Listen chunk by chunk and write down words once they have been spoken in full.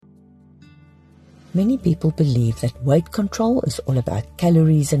Many people believe that weight control is all about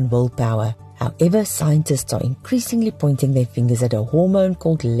calories and willpower. However, scientists are increasingly pointing their fingers at a hormone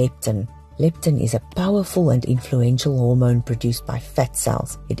called leptin. Leptin is a powerful and influential hormone produced by fat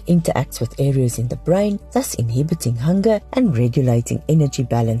cells. It interacts with areas in the brain, thus inhibiting hunger and regulating energy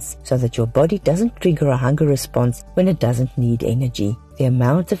balance so that your body doesn't trigger a hunger response when it doesn't need energy. The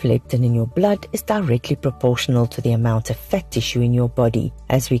amount of leptin in your blood is directly proportional to the amount of fat tissue in your body.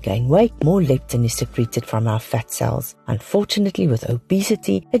 As we gain weight, more leptin is secreted from our fat cells. Unfortunately, with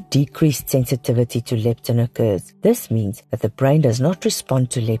obesity, a decreased sensitivity to leptin occurs. This means that the brain does not respond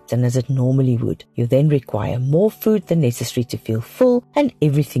to leptin as it normally would. You then require more food than necessary to feel full, and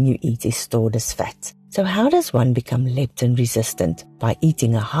everything you eat is stored as fat. So how does one become leptin resistant? By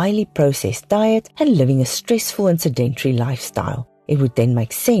eating a highly processed diet and living a stressful and sedentary lifestyle. It would then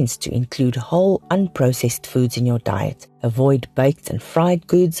make sense to include whole, unprocessed foods in your diet. Avoid baked and fried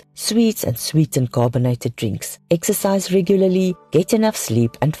goods, sweets and sweetened carbonated drinks. Exercise regularly, get enough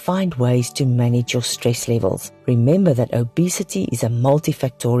sleep, and find ways to manage your stress levels. Remember that obesity is a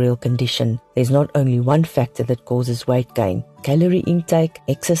multifactorial condition. There's not only one factor that causes weight gain. Calorie intake,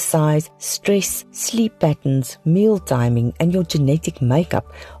 exercise, stress, sleep patterns, meal timing, and your genetic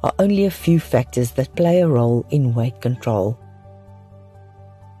makeup are only a few factors that play a role in weight control.